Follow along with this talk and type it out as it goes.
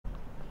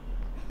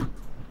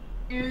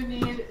You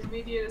need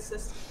immediate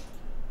assistance.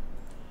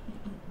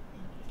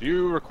 Do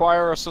you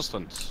require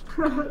assistance?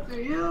 Do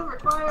you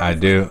require I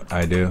do.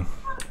 I do.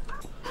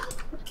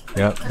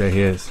 Yep, there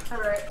he is.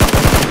 Alright.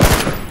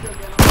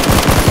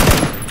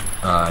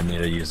 I need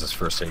to use this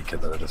first aid kit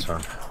that I just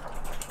found.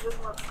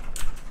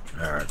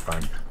 Alright,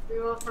 fine. We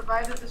will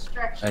provide a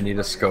distraction. I need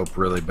a scope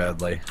really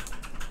badly.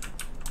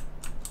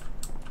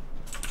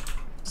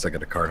 So I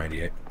got a car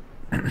 98.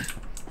 You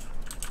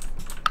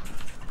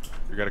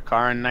got a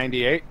car in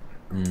 98?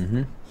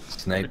 Mm-hmm.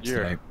 Snipe, Good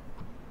year. snipe.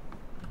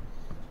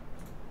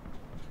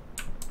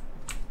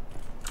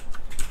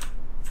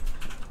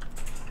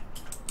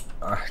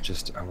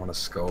 I want a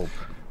scope.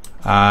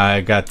 I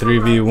got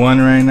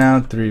 3v1 right now.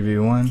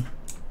 3v1.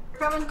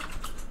 Coming.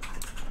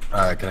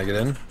 Can I get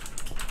in?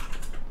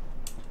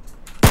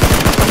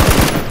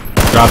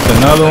 Dropped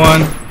another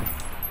one.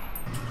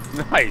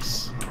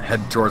 Nice.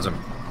 Head towards him.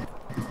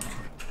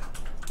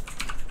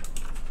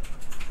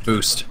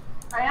 Boost.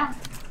 I am.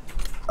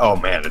 Oh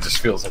man, it just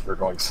feels like we're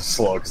going so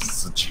slow because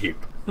it's a Jeep.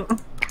 Yep.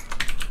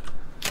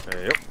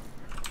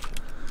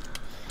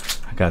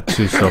 I got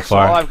 2 so That's all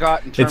far. I've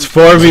got in terms It's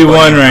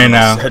 4v1 right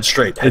now. Head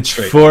straight. Head It's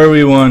straight.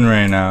 4v1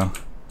 right now.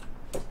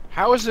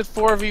 How is it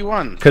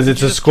 4v1? Because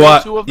it's You a just killed squad.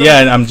 2 of them?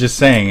 Yeah, I'm just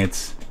saying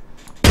it's.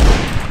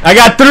 I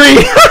got 3.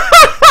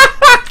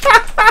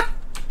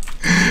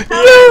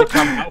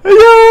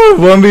 Yo,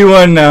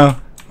 1v1 now.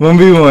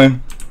 1v1.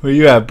 Where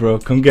you at, bro?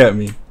 Come get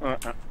me.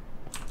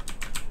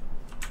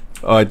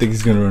 Oh, I think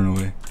he's gonna run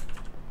away.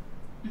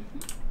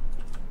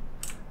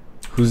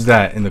 Who's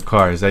that in the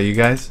car? Is that you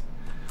guys?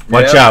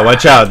 Watch out!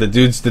 Watch out! The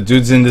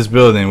dude's in this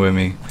building with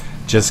me.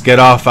 Just get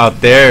off out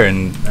there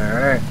and. All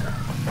right.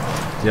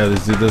 Yeah,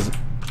 this dude does.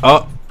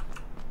 Oh,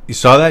 you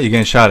saw that? You're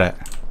getting shot at.